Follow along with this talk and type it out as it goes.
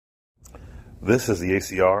This is the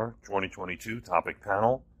ACR 2022 topic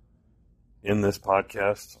panel. In this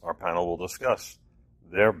podcast, our panel will discuss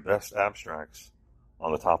their best abstracts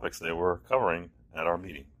on the topics they were covering at our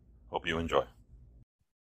meeting. Hope you enjoy.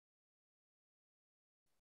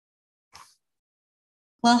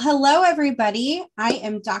 Well, hello, everybody. I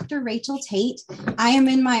am Dr. Rachel Tate. I am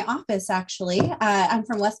in my office, actually. I'm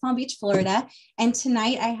from West Palm Beach, Florida. And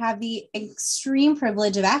tonight I have the extreme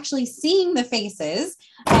privilege of actually seeing the faces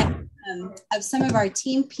of some of our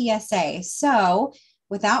Team PSA. So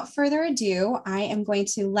without further ado, I am going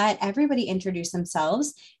to let everybody introduce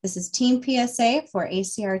themselves. This is Team PSA for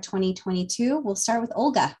ACR 2022. We'll start with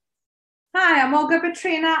Olga. Hi, I'm Olga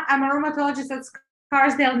Petrina. I'm a rheumatologist at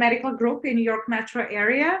Scarsdale Medical Group in New York metro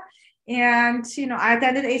area. And, I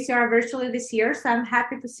attended ACR virtually this year, so I'm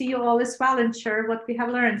happy to see you all as well and share what we have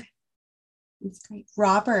learned. That's great.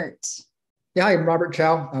 Robert. Yeah, I'm Robert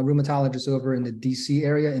Chow, a rheumatologist over in the DC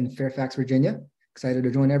area in Fairfax, Virginia. Excited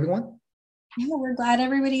to join everyone. Yeah, we're glad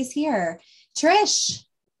everybody's here. Trish.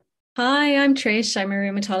 Hi, I'm Trish. I'm a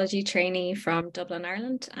rheumatology trainee from Dublin,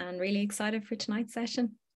 Ireland, and really excited for tonight's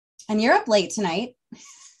session. And you're up late tonight.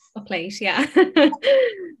 Up late, yeah.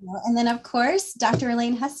 And then, of course, Dr.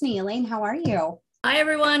 Elaine Husney. Elaine, how are you? Hi,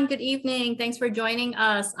 everyone. Good evening. Thanks for joining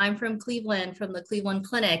us. I'm from Cleveland, from the Cleveland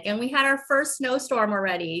Clinic, and we had our first snowstorm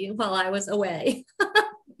already while I was away.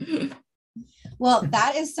 Well,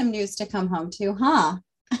 that is some news to come home to, huh?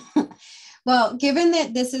 Well, given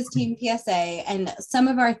that this is Team PSA and some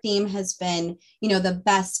of our theme has been, the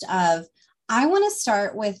best of, I want to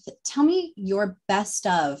start with, tell me your best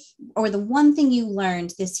of, or the one thing you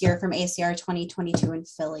learned this year from ACR 2022 in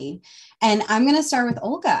Philly. And I'm going to start with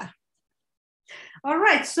Olga. All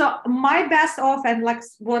right. So my best of, and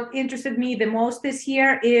what interested me the most this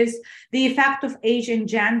year is the effect of age and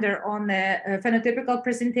gender on the phenotypical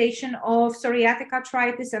presentation of psoriatic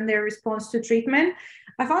arthritis and their response to treatment.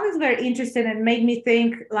 I found this very interesting and made me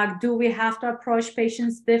think, do we have to approach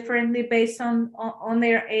patients differently based on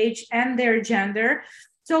their age and their gender?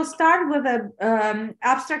 So start with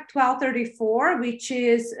abstract 1234, which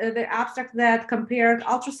is the abstract that compared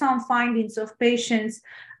ultrasound findings of patients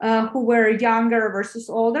who were younger versus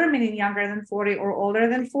older, meaning younger than 40 or older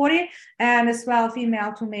than 40, and as well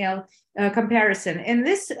female to male comparison. In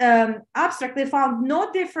this abstract, they found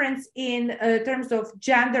no difference in terms of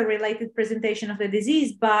gender-related presentation of the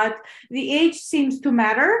disease, but the age seems to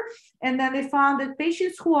matter. And then they found that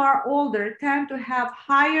patients who are older tend to have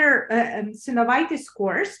higher synovitis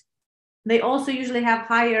scores. They also usually have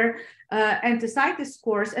higher enthesitis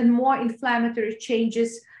scores and more inflammatory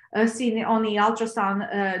changes seen on the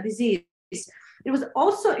ultrasound disease. It was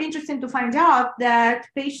also interesting to find out that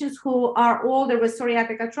patients who are older with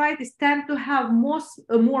psoriatic arthritis tend to have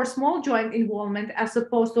more small joint involvement as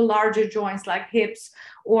opposed to larger joints like hips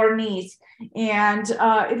or knees. And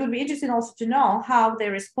it would be interesting also to know how they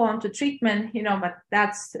respond to treatment, but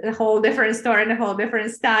that's a whole different story and a whole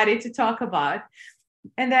different study to talk about.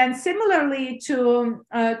 And then similarly to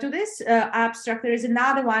this abstract, there is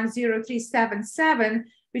another one, 0377,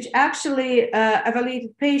 which actually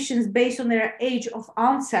evaluated patients based on their age of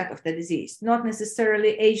onset of the disease, not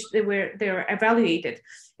necessarily age they were evaluated.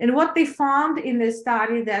 And what they found in the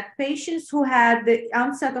study that patients who had the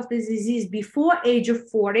onset of the disease before age of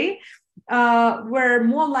 40 were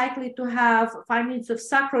more likely to have findings of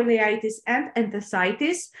sacroiliitis and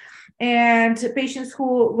enthesitis. And patients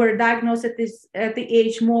who were diagnosed at the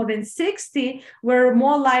age more than 60 were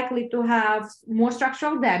more likely to have more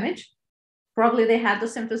structural damage. Probably they had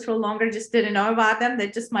those symptoms for longer, just didn't know about them. They're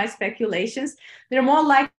just my speculations. They're more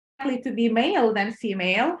likely to be male than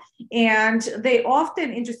female. And they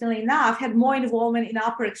often, interestingly enough, had more involvement in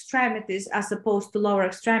upper extremities as opposed to lower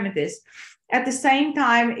extremities. At the same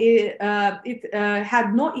time, it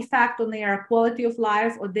had no effect on their quality of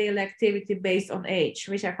life or daily activity based on age,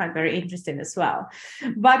 which I find very interesting as well.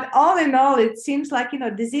 But all in all, it seems like,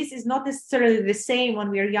 disease is not necessarily the same when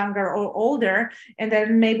we are younger or older. And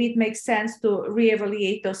then maybe it makes sense to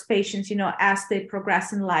reevaluate those patients, as they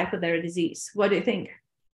progress in life with their disease. What do you think?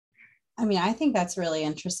 I think that's really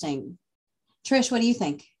interesting. Trish, what do you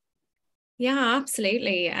think? Yeah,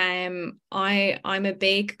 absolutely. I'm a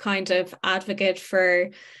big kind of advocate for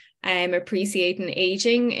appreciating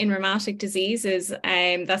aging in rheumatic diseases.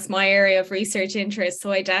 That's my area of research interest.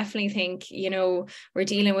 So I definitely think, we're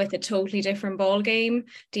dealing with a totally different ballgame,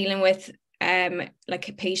 dealing with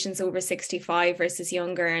patients over 65 versus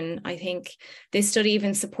younger. And I think this study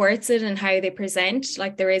even supports it and how they present,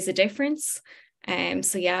 there is a difference.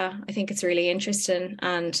 So yeah, I think it's really interesting.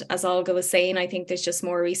 And as Olga was saying, I think there's just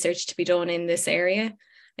more research to be done in this area.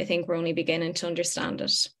 I think we're only beginning to understand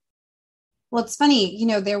it. Well, it's funny,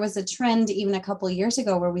 there was a trend even a couple of years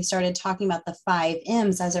ago where we started talking about the 5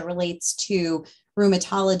 M's as it relates to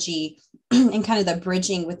rheumatology and kind of the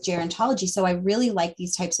bridging with gerontology. So I really like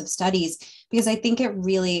these types of studies because I think it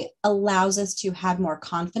really allows us to have more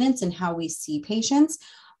confidence in how we see patients.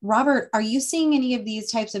 Robert, are you seeing any of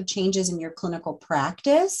these types of changes in your clinical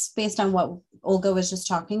practice based on what Olga was just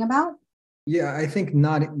talking about? Yeah, I think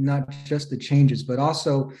not just the changes, but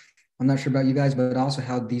also, I'm not sure about you guys, but also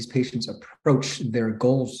how these patients approach their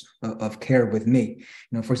goals of care with me.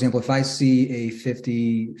 For example, if I see a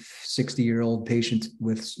 50, 60-year-old patient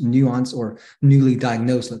with nuance or newly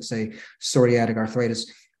diagnosed, let's say, psoriatic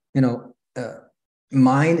arthritis,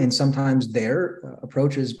 mine and sometimes their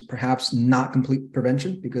approach is perhaps not complete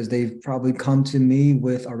prevention because they've probably come to me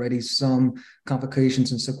with already some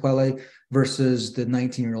complications and sequelae versus the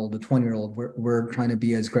 19-year-old, the 20-year-old. We're trying to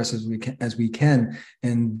be as aggressive as we can,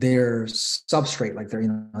 and their substrate, like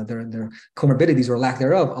their comorbidities or lack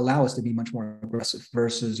thereof, allow us to be much more aggressive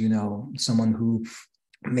versus someone who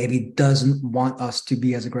maybe doesn't want us to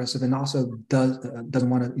be as aggressive and also doesn't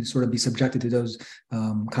want to sort of be subjected to those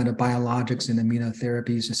kind of biologics and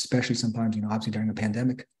immunotherapies, especially sometimes, obviously during a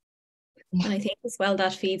pandemic. And I think as well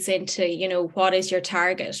that feeds into, what is your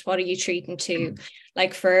target? What are you treating to?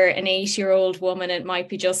 Like for an 8-year-old woman, it might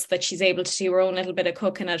be just that she's able to do her own little bit of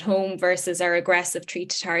cooking at home versus our aggressive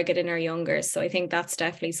treat to target in our younger. So I think that's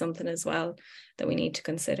definitely something as well that we need to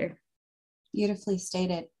consider. Beautifully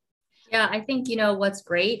stated. Yeah, I think, what's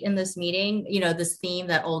great in this meeting, this theme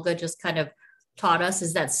that Olga just kind of taught us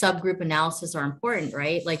is that subgroup analysis are important,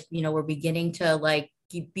 right? Like, we're beginning to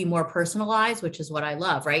be more personalized, which is what I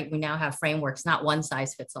love, right? We now have frameworks, not one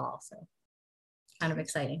size fits all. So it's kind of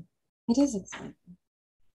exciting. It is exciting.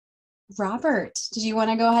 Robert, did you want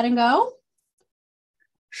to go ahead and go?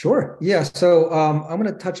 Sure. Yeah. So I'm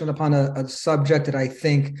going to touch upon a subject that I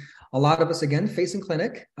think a lot of us, again, face in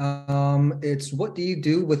clinic. It's what do you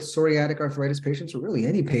do with psoriatic arthritis patients, or really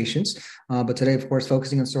any patients, but today, of course,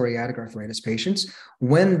 focusing on psoriatic arthritis patients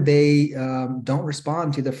when they don't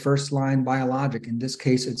respond to the first line biologic. In this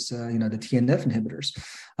case, it's the TNF inhibitors.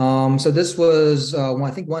 So this was,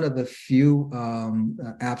 I think, one of the few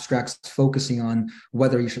abstracts focusing on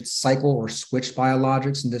whether you should cycle or switch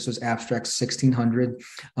biologics, and this was abstract 1600.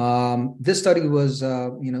 This study was,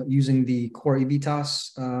 using the Core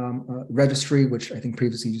Evitas registry, which I think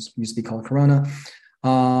previously used to be called Corona.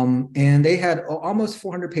 And they had almost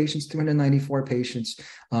 400 patients, 394 patients.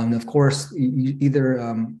 And of course,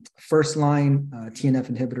 either first line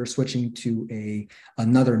TNF inhibitor switching to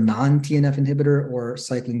another non-TNF inhibitor or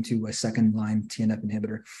cycling to a second line TNF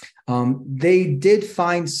inhibitor. They did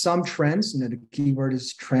find some trends. The keyword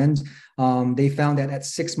is trends. They found that at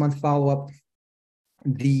 6-month follow-up,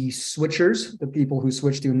 the switchers, the people who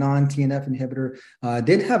switched to a non-TNF inhibitor,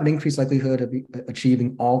 did have an increased likelihood of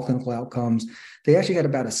achieving all clinical outcomes. They actually had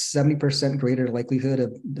about a 70% greater likelihood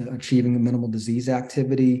of achieving minimal disease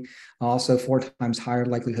activity, also 4 times higher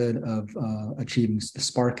likelihood of achieving the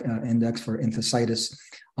SPARC index for enthesitis.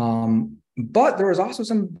 But there was also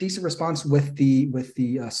some decent response with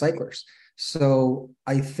the cyclers. So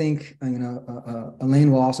I think,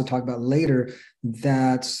 Elaine will also talk about later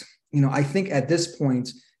that, I think at this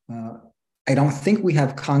point, I don't think we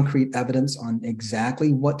have concrete evidence on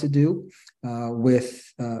exactly what to do with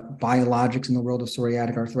biologics in the world of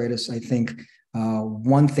psoriatic arthritis. I think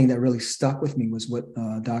one thing that really stuck with me was what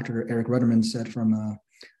Dr. Eric Rudderman said from,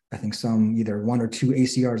 I think some either 1 or 2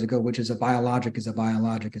 ACRs ago, which is a biologic is a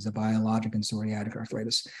biologic is a biologic in psoriatic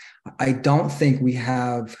arthritis. I don't think we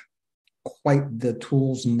have quite the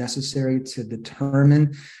tools necessary to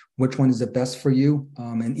determine which one is the best for you.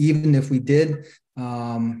 And even if we did,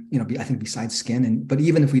 I think besides skin, but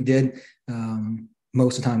even if we did,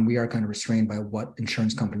 most of the time we are kind of restrained by what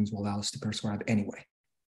insurance companies will allow us to prescribe anyway.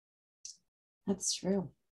 That's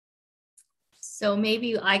true. So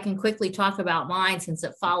maybe I can quickly talk about mine since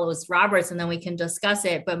it follows Robert's and then we can discuss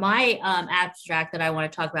it. But my abstract that I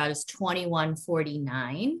want to talk about is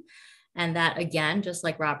 2149. And that, again, just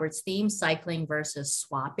like Robert's theme, cycling versus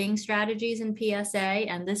swapping strategies in PSA.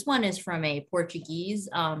 And this one is from a Portuguese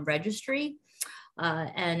registry.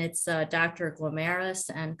 And it's Dr.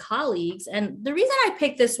 Glomeris and colleagues. And the reason I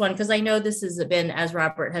picked this one, because I know this has been, as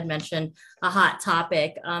Robert had mentioned, a hot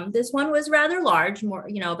topic. This one was rather large, more,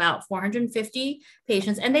 about 450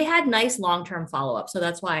 patients, and they had nice long-term follow-up. So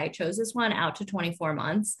that's why I chose this one out to 24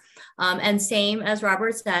 months. And same as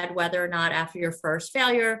Robert said, whether or not after your first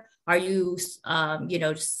failure, are you,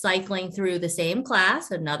 cycling through the same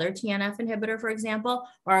class, another TNF inhibitor, for example,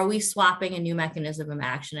 or are we swapping a new mechanism of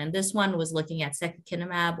action? And this one was looking at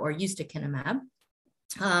secukinumab or ustekinumab.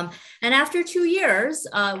 And after 2 years,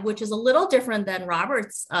 which is a little different than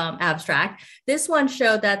Robert's abstract, this one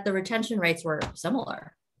showed that the retention rates were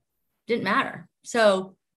similar. Didn't matter.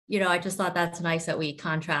 So, I just thought that's nice that we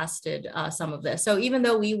contrasted some of this. So even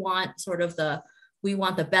though we want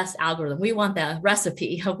the best algorithm, we want the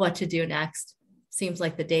recipe of what to do next, seems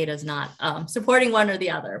like the data is not supporting one or the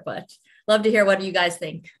other, but love to hear what you guys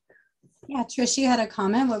think. Yeah, Trish, you had a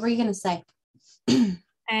comment. What were you going to say?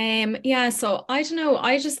 So I don't know.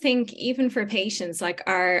 I just think even for patients, like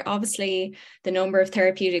obviously the number of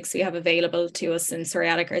therapeutics we have available to us in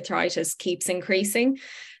psoriatic arthritis keeps increasing.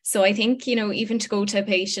 So I think, even to go to a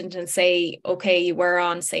patient and say, okay, you were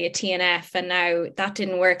on, say, a TNF and now that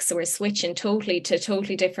didn't work, so we're switching totally to a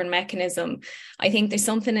totally different mechanism. I think there's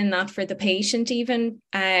something in that for the patient even,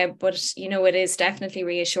 but, it is definitely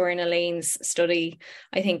reassuring. Elaine's study,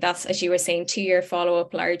 I think that's, as you were saying, 2-year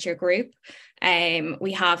follow-up, larger group.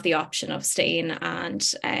 We have the option of staying and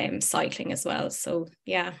cycling as well. So,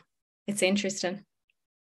 yeah, it's interesting.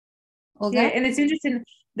 Okay. Yeah, and it's interesting.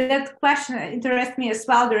 That question interests me as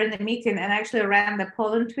well during the meeting, and actually ran the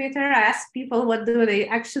poll on Twitter. I asked people what do they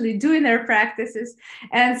actually do in their practices,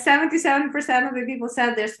 and 77% of the people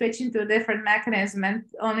said they're switching to a different mechanism, and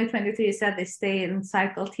only 23% said they stay and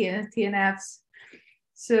cycle TNFs.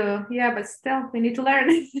 So yeah, but still, we need to learn.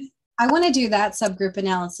 I want to do that subgroup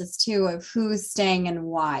analysis too of who's staying and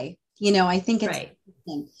why. I think it's right.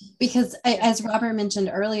 Because as Robert mentioned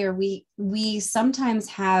earlier, we sometimes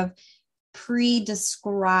have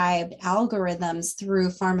pre-described algorithms through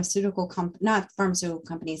not pharmaceutical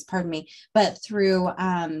companies, pardon me, but through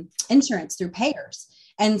insurance, through payers.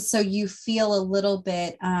 And so you feel a little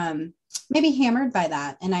bit maybe hammered by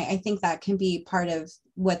that. And I think that can be part of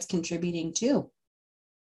what's contributing too.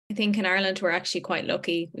 I think in Ireland, we're actually quite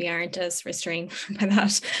lucky. We aren't as restrained by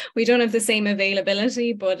that. We don't have the same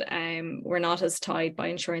availability, but we're not as tied by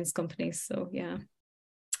insurance companies. So, yeah.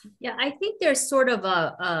 Yeah, I think there's sort of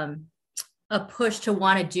a push to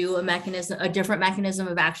want to do a different mechanism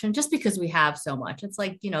of action just because we have so much. It's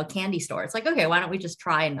like, candy store. It's like, okay, why don't we just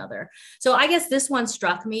try another? So I guess this one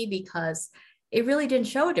struck me because it really didn't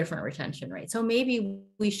show a different retention rate. So maybe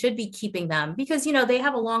we should be keeping them because, they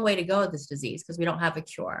have a long way to go with this disease because we don't have a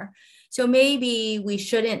cure. So maybe we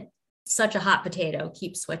shouldn't, such a hot potato,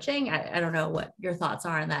 keep switching. I don't know what your thoughts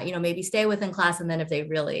are on that. Maybe stay within class, and then if they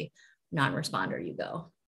really non-responder, you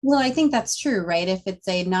go. Well, I think that's true, right? If it's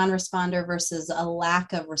a non-responder versus a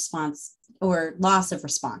lack of response or loss of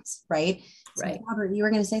response, right? Right. So, Robert, you were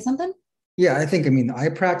going to say something? Yeah, I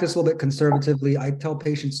practice a little bit conservatively. I tell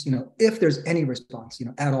patients, if there's any response,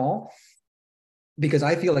 at all, because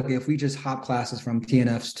I feel like if we just hop classes from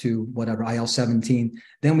TNFs to whatever, IL-17,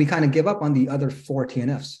 then we kind of give up on the other 4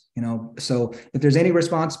 TNFs, So if there's any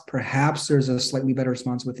response, perhaps there's a slightly better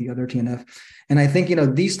response with the other TNF. And I think,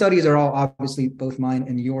 these studies are all obviously, both mine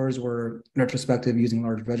and yours were retrospective using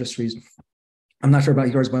large registries. I'm not sure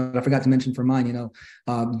about yours, but I forgot to mention for mine,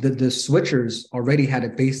 the switchers already had a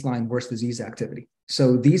baseline worse disease activity.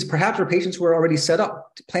 So these perhaps are patients who are already set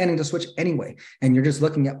up planning to switch anyway. And you're just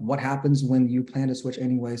looking at what happens when you plan to switch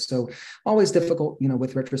anyway. So always difficult,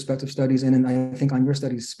 with retrospective studies. And I think on your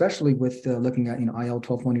studies, especially with looking at,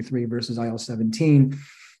 IL-12/23 versus IL-17,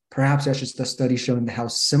 perhaps that's just a study showing how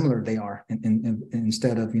similar they are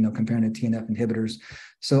instead of, comparing to TNF inhibitors.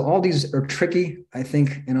 So all these are tricky. I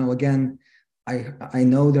think, again, I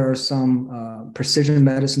know there are some precision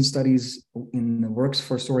medicine studies in the works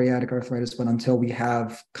for psoriatic arthritis, but until we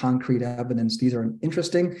have concrete evidence, these are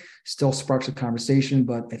interesting, still sparks of conversation,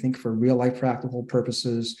 but I think for real life practical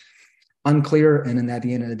purposes, unclear. And then at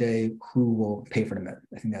the end of the day, who will pay for the med?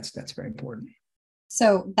 I think that's very important.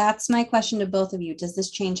 So that's my question to both of you. Does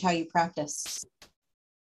this change how you practice?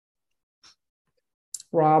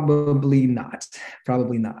 Probably not.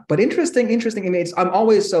 But interesting images.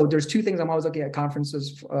 There's 2 things I'm always looking at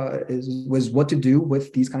conferences was what to do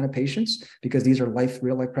with these kind of patients, because these are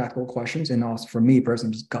real life practical questions. And also for me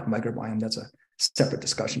personally, just gut microbiome, that's a separate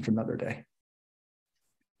discussion for another day.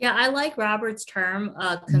 Yeah, I like Robert's term,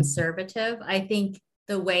 conservative. I think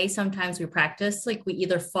the way sometimes we practice, like we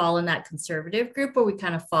either fall in that conservative group or we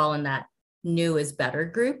kind of fall in that new is better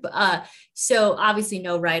group. So obviously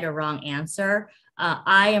no right or wrong answer.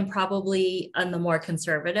 I am probably on the more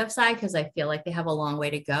conservative side because I feel like they have a long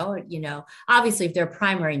way to go. Obviously, if they're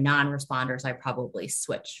primary non-responders, I probably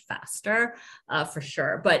switch faster for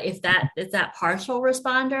sure. But if it's that partial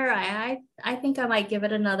responder, I think I might give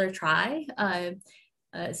it another try.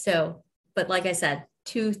 But like I said,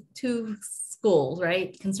 two schools,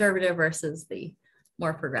 right? Conservative versus the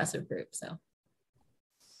more progressive group. So,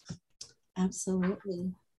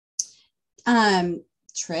 absolutely.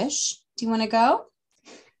 Trish, do you want to go?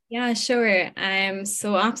 Yeah, sure.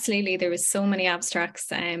 So absolutely, there was so many abstracts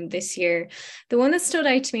this year. The one that stood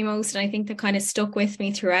out to me most, and I think that kind of stuck with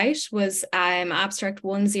me throughout, was abstract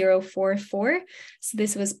 1044. So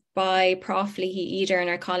this was by Prof. Leahy Eder and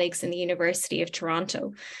our colleagues in the University of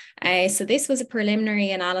Toronto. So this was a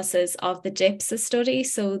preliminary analysis of the DIPSA study.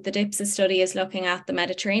 So the DIPSA study is looking at the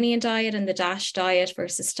Mediterranean diet and the DASH diet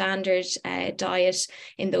versus standard diet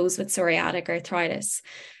in those with psoriatic arthritis.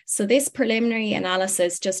 So this preliminary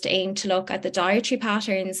analysis just aimed to look at the dietary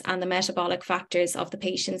patterns and the metabolic factors of the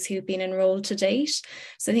patients who've been enrolled to date.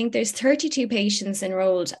 So I think there's 32 patients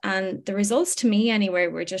enrolled, and the results to me anyway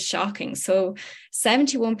were just shocking. So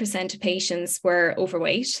 71% of patients were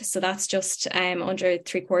overweight. So that's just under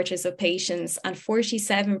 3/4 of patients, and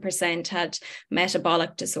 47% had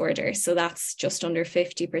metabolic disorder. So that's just under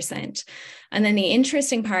 50%. And then the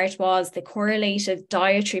interesting part was the correlated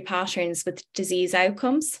dietary patterns with disease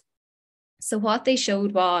outcomes. So what they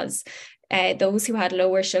showed was those who had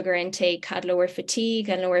lower sugar intake had lower fatigue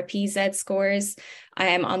and lower PZ scores.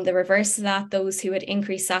 On the reverse of that, those who had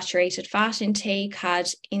increased saturated fat intake had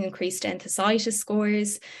increased enthesitis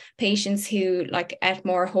scores. Patients who ate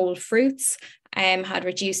more whole fruits had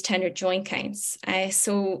reduced tender joint counts.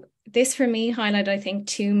 So this for me highlighted, I think,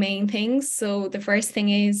 two main things. So the first thing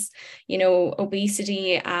is,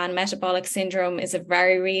 obesity and metabolic syndrome is a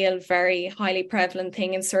very real, very highly prevalent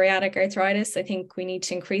thing in psoriatic arthritis. I think we need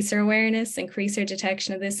to increase our awareness, increase our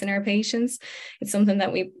detection of this in our patients. It's something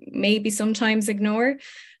that we maybe sometimes ignore.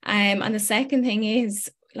 And the second thing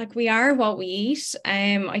is, we are what we eat.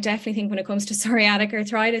 I definitely think when it comes to psoriatic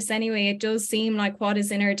arthritis anyway, it does seem like what is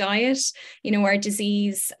in our diet, our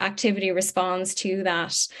disease activity responds to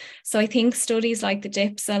that. So I think studies like the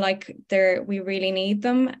DIPSA, we really need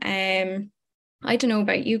them. I don't know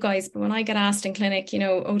about you guys, but when I get asked in clinic,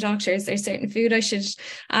 oh, doctor, is there certain food I should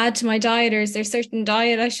add to my diet, or is there certain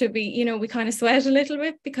diet I should be, we kind of sweat a little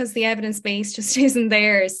bit because the evidence base just isn't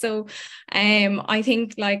there. So I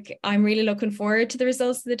think I'm really looking forward to the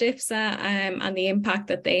results of the DIPSA and the impact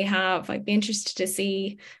that they have. I'd be interested to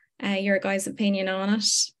see your guys' opinion on it,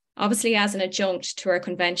 obviously as an adjunct to our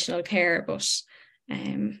conventional care, but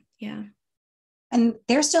yeah. And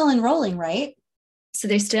they're still enrolling, right? So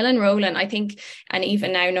they're still enrolling, I think, and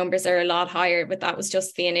even now numbers are a lot higher, but that was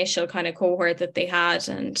just the initial kind of cohort that they had,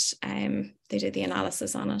 and they did the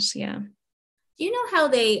analysis on it. Yeah. Do you know how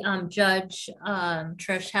they judge,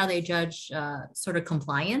 Trish, how they judge sort of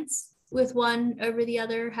compliance with one over the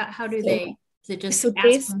other? How do they, is it just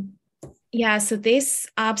ask them? Yeah, so this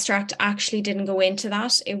abstract actually didn't go into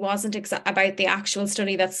that. It wasn't about the actual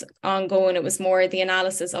study that's ongoing. It was more the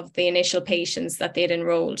analysis of the initial patients that they'd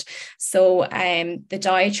enrolled. So the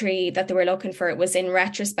dietary that they were looking for, it was in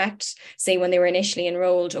retrospect, say when they were initially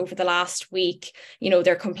enrolled over the last week,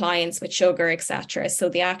 their compliance with sugar, etc. So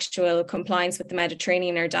the actual compliance with the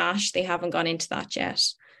Mediterranean or DASH, they haven't gone into that yet.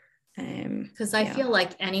 Because I feel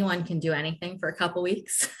like anyone can do anything for a couple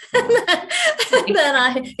weeks, and then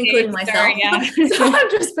I, including myself. Yeah. So I'm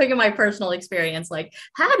just thinking my personal experience,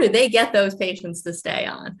 how do they get those patients to stay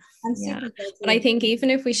on? Yeah. But I think even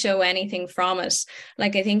if we show anything from it, I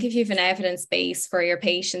think if you have an evidence base for your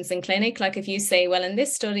patients in clinic, if you say, well, in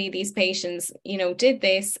this study, these patients, did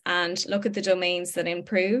this and look at the domains that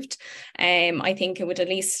improved, I think it would at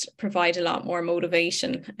least provide a lot more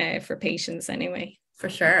motivation for patients anyway. For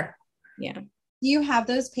sure. Yeah. Do you have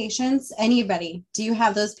those patients, anybody, do you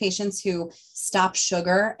have those patients who stop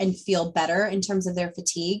sugar and feel better in terms of their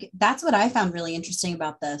fatigue? That's what I found really interesting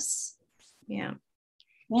about this. Yeah.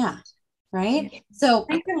 Yeah. Right. So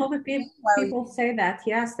I think a lot of people say that,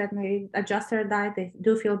 yes, that they adjust their diet, they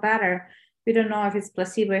do feel better. We don't know if it's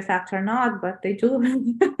placebo effect or not, but they do.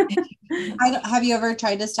 Have you ever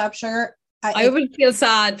tried to stop sugar? I would feel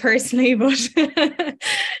sad personally, but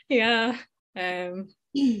yeah.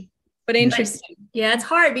 But interesting. Yeah, it's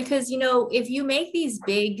hard because, if you make these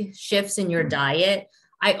big shifts in your diet,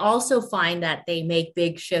 I also find that they make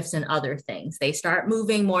big shifts in other things. They start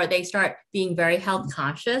moving more, they start being very health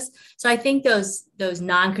conscious. So I think those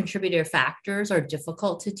non-contributor factors are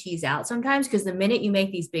difficult to tease out sometimes, because the minute you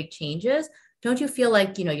make these big changes, don't you feel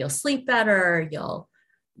like, you'll sleep better, you'll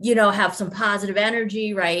have some positive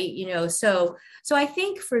energy, right? So I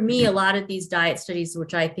think for me, a lot of these diet studies,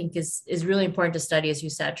 which I think is really important to study, as you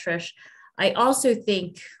said, Trish, I also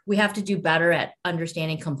think we have to do better at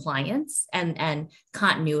understanding compliance and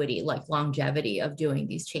continuity, longevity of doing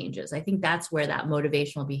these changes. I think that's where that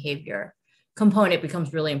motivational behavior component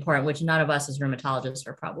becomes really important, which none of us as rheumatologists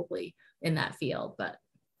are probably in that field, but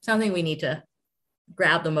something we need to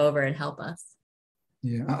grab them over and help us.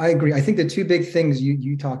 Yeah, I agree. I think the two big things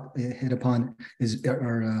you hit upon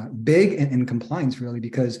are big and compliance, really,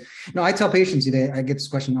 because I tell patients today, I get this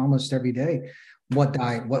question almost every day: what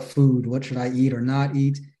diet, what food, what should I eat or not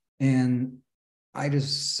eat? And I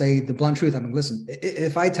just say the blunt truth. I mean, listen,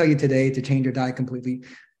 if I tell you today to change your diet completely,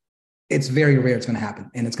 it's very rare it's going to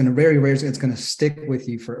happen. And it's going to very rare. It's going to stick with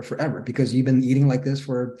you for forever because you've been eating like this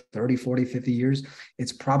for 30, 40, 50 years.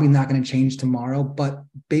 It's probably not going to change tomorrow, but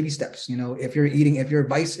baby steps. If your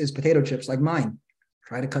vice is potato chips like mine,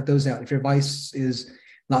 try to cut those out. If your vice is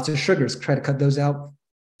lots of sugars, try to cut those out.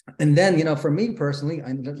 And then, for me personally,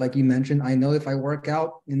 like you mentioned, I know if I work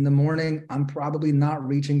out in the morning, I'm probably not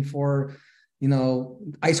reaching for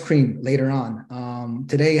ice cream later on.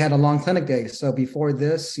 Today had a long clinic day. So before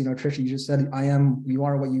this, Trisha, you just said, you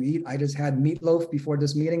are what you eat. I just had meatloaf before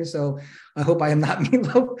this meeting. So I hope I am not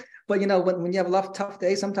meatloaf, but when you have a tough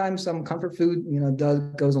day, sometimes some comfort food,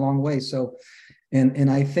 goes a long way. So,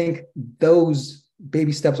 and I think those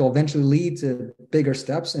baby steps will eventually lead to bigger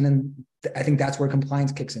steps. And then I think that's where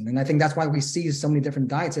compliance kicks in. And I think that's why we see so many different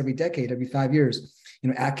diets every decade, every 5 years.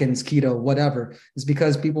 Atkins, keto, whatever, is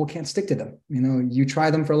because people can't stick to them. You try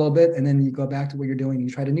them for a little bit and then you go back to what you're doing and you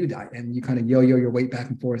try a new diet and you kind of yo-yo your weight back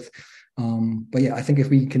and forth. But yeah, I think if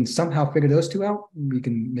we can somehow figure those two out, we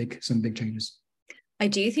can make some big changes. I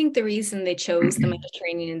do think the reason they chose the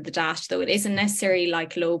Mediterranean in the DASH, though, it isn't necessarily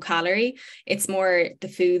like low calorie, it's more the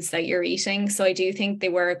foods that you're eating. So I do think they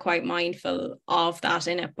were quite mindful of that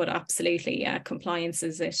in it, but absolutely, yeah, compliance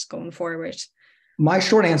is it going forward. My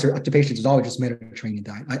short answer to patients is always just Mediterranean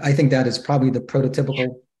diet. I think that is probably the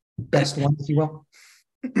prototypical best one, if you will.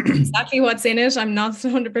 Exactly what's in it. I'm not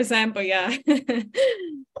 100%, but yeah.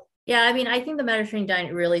 Yeah, I mean, I think the Mediterranean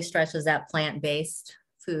diet really stretches that plant-based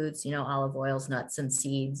foods, olive oils, nuts and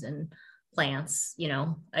seeds and plants.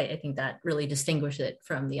 I think that really distinguishes it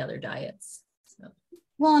from the other diets.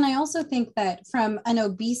 Well, and I also think that from an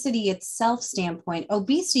obesity itself standpoint,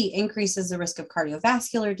 obesity increases the risk of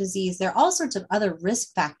cardiovascular disease. There are all sorts of other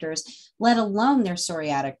risk factors, let alone their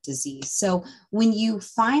psoriatic disease. So when you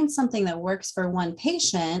find something that works for one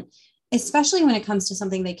patient, especially when it comes to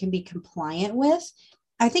something they can be compliant with,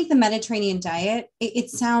 I think the Mediterranean diet,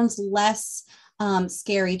 it sounds less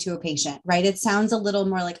scary to a patient, right? It sounds a little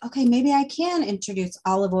more like, okay, maybe I can introduce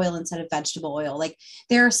olive oil instead of vegetable oil. Like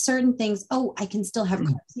there are certain things, I can still have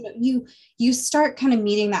carbs. You start kind of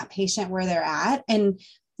meeting that patient where they're at. And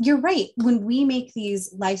you're right. When we make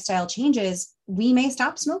these lifestyle changes, we may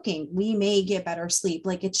stop smoking. We may get better sleep.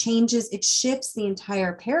 Like it shifts the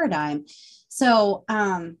entire paradigm. So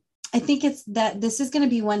I think it's that this is going to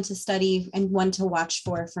be one to study and one to watch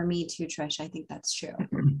for me too, Trish. I think that's true.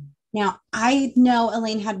 Now, I know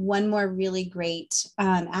Elaine had one more really great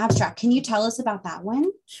abstract. Can you tell us about that one?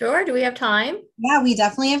 Sure. Do we have time? Yeah, we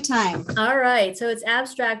definitely have time. All right. So it's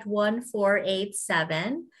abstract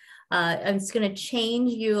 1487. I'm just going to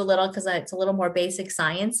change you a little because it's a little more basic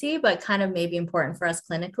sciencey, but kind of maybe important for us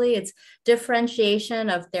clinically. It's differentiation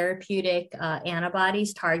of therapeutic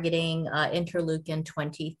antibodies targeting interleukin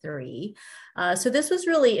 23. So this was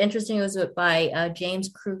really interesting. It was by James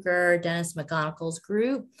Kruger, Dennis McGonigal's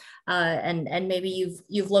group, and maybe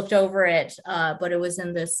you've looked over it, but it was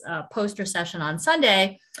in this poster session on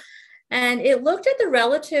Sunday. And it looked at the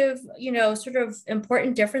relative, sort of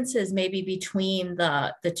important differences maybe between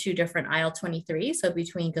the two different IL-23, so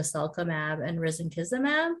between guselkumab and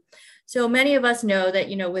risankizumab. So many of us know that,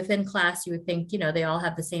 within class, you would think, they all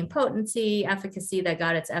have the same potency, efficacy that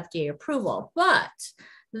got its FDA approval. But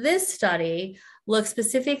this study looked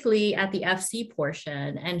specifically at the FC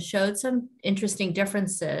portion and showed some interesting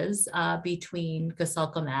differences between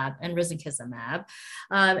guselkumab and risankizumab.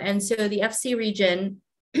 And so the FC region,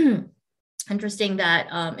 interesting that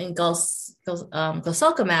in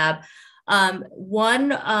guselkumab,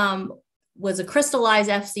 one was a crystallized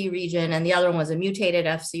FC region and the other one was a mutated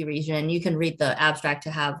FC region. You can read the abstract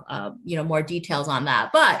to have more details on that.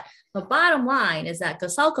 But the bottom line is that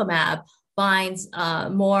guselkumab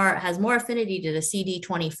has more affinity to the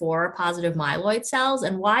CD24 positive myeloid cells.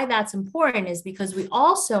 And why that's important is because we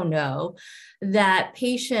also know that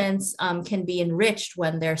patients can be enriched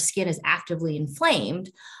when their skin is actively inflamed.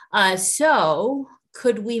 So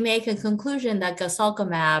could we make a conclusion that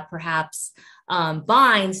guselkumab perhaps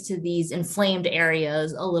binds to these inflamed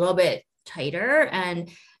areas a little bit tighter and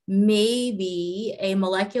maybe a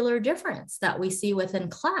molecular difference that we see within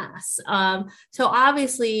class? So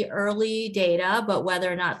obviously early data, but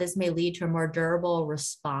whether or not this may lead to a more durable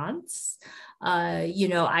response,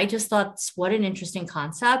 I just thought what an interesting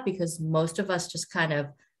concept, because most of us just kind of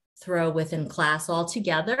throw within class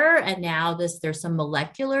altogether. And now there's some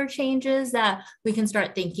molecular changes that we can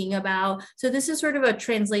start thinking about. So this is sort of a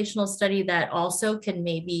translational study that also can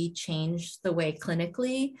maybe change the way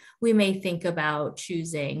clinically we may think about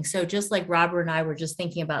choosing. So just like Robert and I were just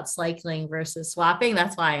thinking about cycling versus swapping,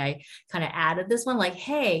 that's why I kind of added this one, like,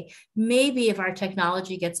 hey, maybe if our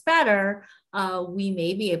technology gets better, we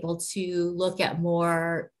may be able to look at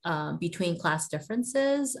more between class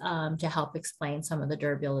differences to help explain some of the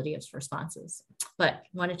durability of responses. But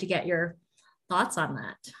wanted to get your thoughts on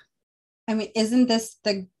that. I mean, isn't this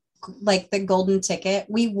the golden ticket?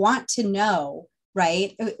 We want to know,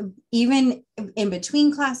 right? Even in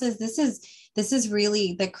between classes, this is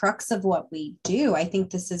really the crux of what we do. I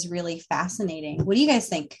think this is really fascinating. What do you guys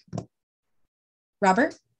think?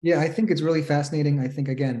 Robert? Yeah, I think it's really fascinating. I think,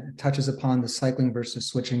 again, it touches upon the cycling versus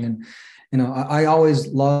switching. And, I always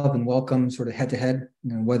love and welcome sort of head-to-head,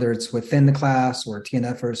 whether it's within the class or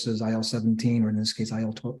TNF versus IL-17, or in this case,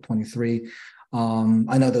 IL-23.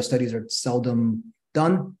 I know those studies are seldom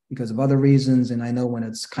done because of other reasons. And I know when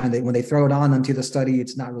they throw it onto the study,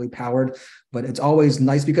 it's not really powered, but it's always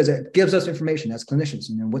nice because it gives us information as clinicians,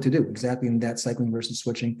 what to do exactly in that cycling versus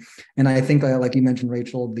switching. And I think, like you mentioned,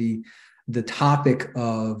 Rachel, the topic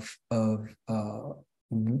of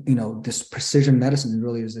this precision medicine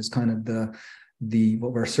really is kind of the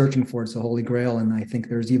what we're searching for. It's the holy grail. And I think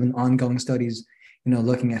there's even ongoing studies,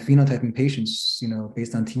 looking at phenotyping patients,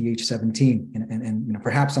 based on Th17, and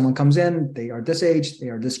perhaps someone comes in, they are this age, they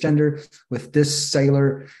are this gender with this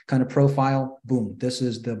cellular kind of profile, boom, this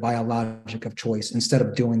is the biologic of choice, instead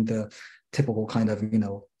of doing the typical kind of,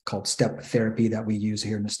 called step therapy that we use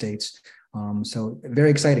here in the States. So very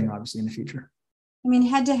exciting, obviously, in the future. I mean,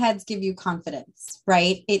 head-to-heads give you confidence,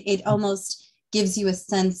 right? It almost gives you a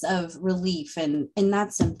sense of relief, and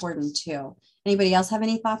that's important too. Anybody else have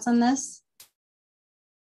any thoughts on this?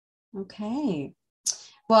 Okay.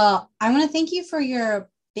 Well, I want to thank you for your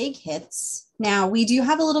big hits. Now, we do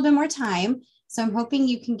have a little bit more time, so I'm hoping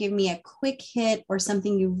you can give me a quick hit or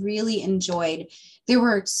something you really enjoyed. There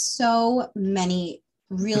were so many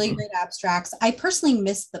really great abstracts. I personally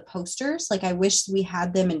missed the posters. Like, I wish we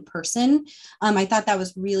had them in person. I thought that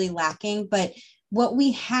was really lacking, but what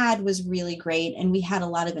we had was really great. And we had a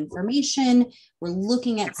lot of information. We're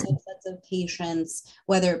looking at subsets of patients,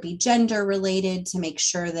 whether it be gender related, to make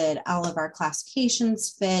sure that all of our classifications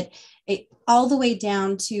fit, all the way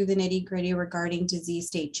down to the nitty gritty regarding disease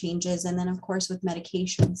state changes. And then of course with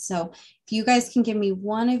medications. So if you guys can give me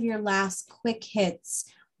one of your last quick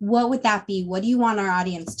hits, what would that be? What do you want our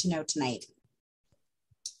audience to know tonight?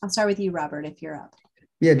 I'll start with you, Robert, if you're up.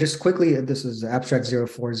 Yeah, just quickly, this is abstract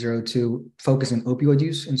 0402, focusing opioid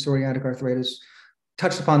use in psoriatic arthritis.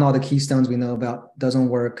 Touched upon all the keystones we know about, doesn't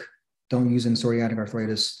work, don't use in psoriatic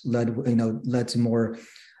arthritis, led to more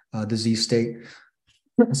disease state.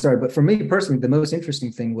 Sorry, but for me personally, the most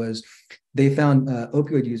interesting thing was they found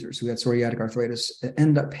opioid users who had psoriatic arthritis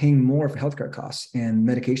end up paying more for healthcare costs and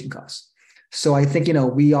medication costs. So I think,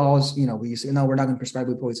 we always, we say, no, we're not going to prescribe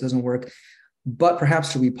opioids, it doesn't work. But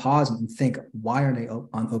perhaps should we pause and think, why are they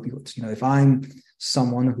on opioids? If I'm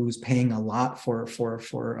someone who's paying a lot for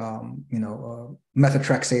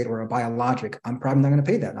methotrexate or a biologic, I'm probably not going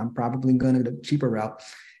to pay that. I'm probably going to get a cheaper route.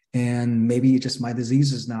 And maybe just my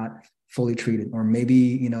disease is not fully treated. Or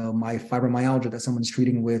maybe, my fibromyalgia that someone's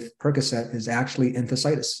treating with Percocet is actually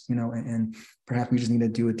enthesitis, and perhaps we just need to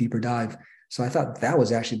do a deeper dive. So I thought that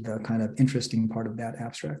was actually the kind of interesting part of that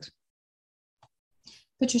abstract.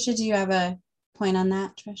 Patricia, do you have a point on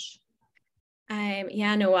that, Trish?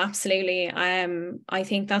 Yeah, no, absolutely. I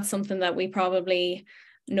think that's something that we probably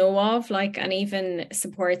know of, and even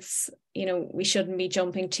supports, we shouldn't be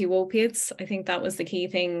jumping to opiates. I think that was the key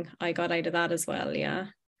thing I got out of that as well. Yeah.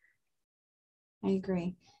 I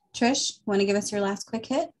agree. Trish, want to give us your last quick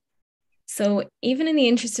hit? So even in the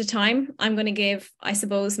interest of time, I'm going to give, I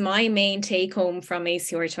suppose, my main take home from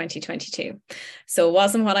ACR 2022. So it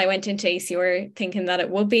wasn't what I went into ACR thinking that it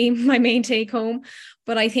would be my main take home,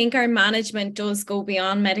 but I think our management does go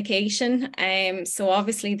beyond medication. So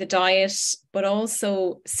obviously the diet, but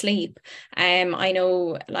also sleep. I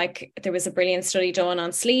know there was a brilliant study done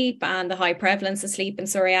on sleep and the high prevalence of sleep in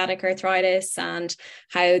psoriatic arthritis and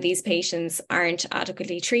how these patients aren't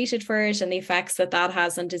adequately treated for it and the effects that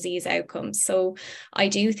has on disease outcomes. So I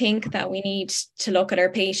do think that we need to look at our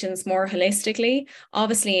patients more holistically,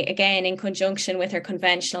 obviously, again, in conjunction with our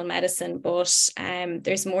conventional medicine, but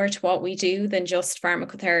there's more to what we do than just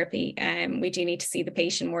pharmacotherapy. We do need to see the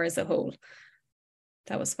patient more as a whole.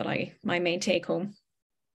 That was my main take home.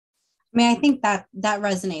 I mean, I think that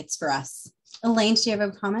resonates for us. Elaine, do you have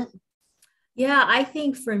a comment? Yeah, I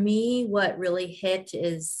think for me, what really hit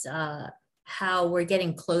is how we're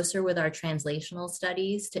getting closer with our translational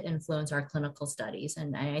studies to influence our clinical studies.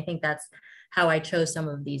 And I think that's how I chose some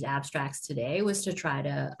of these abstracts today, was to try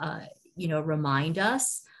to, remind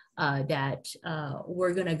us that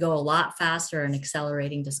we're going to go a lot faster in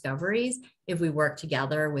accelerating discoveries if we work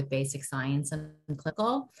together with basic science and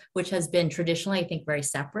clinical, which has been traditionally, I think, very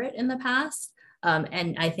separate in the past.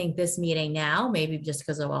 And I think this meeting now, maybe just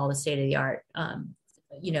because of all the state of the art,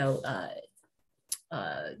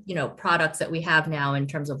 products that we have now in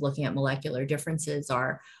terms of looking at molecular differences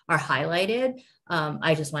are highlighted.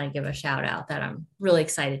 I just want to give a shout out that I'm really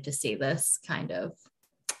excited to see this kind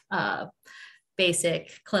of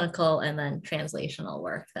basic clinical and then translational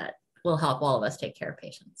work that will help all of us take care of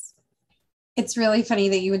patients. It's really funny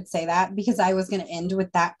that you would say that, because I was going to end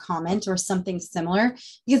with that comment or something similar,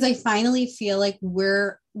 because I finally feel like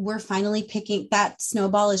we're finally picking, that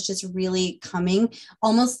snowball is just really coming,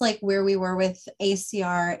 almost like where we were with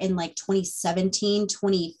ACR in like 2017,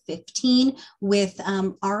 2015 with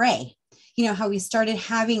RA. You know, how we started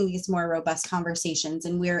having these more robust conversations,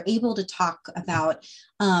 and we're able to talk about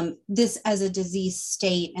this as a disease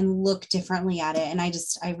state and look differently at it. And I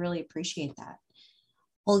really appreciate that.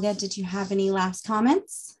 Olga, did you have any last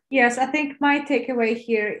comments? Yes, I think my takeaway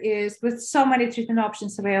here is, with so many treatment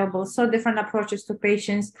options available, so different approaches to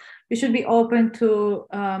patients, we should be open to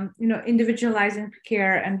individualizing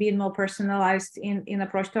care and being more personalized in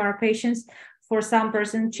approach to our patients. For some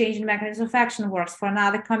person, changing mechanism of action works. For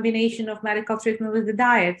another, combination of medical treatment with the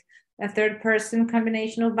diet. A third person,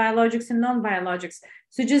 combination of biologics and non-biologics.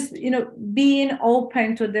 So just, being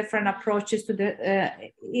open to different approaches to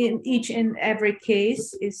in each and every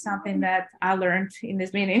case is something that I learned in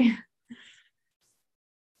this meeting.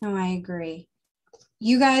 Oh, I agree.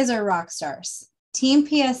 You guys are rock stars. Team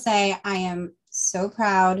PSA, I am so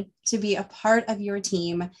proud to be a part of your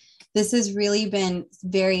team. This has really been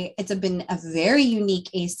it's been a very unique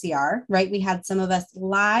ACR, right? We had some of us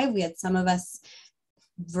live, we had some of us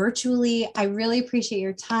virtually. I really appreciate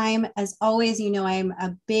your time. As always, I'm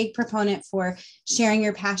a big proponent for sharing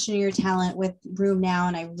your passion and your talent with RheumNow,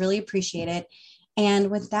 and I really appreciate it. And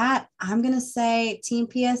with that, I'm going to say Team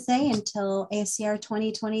PSA until ACR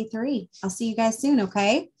 2023. I'll see you guys soon,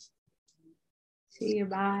 okay? See you,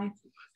 bye.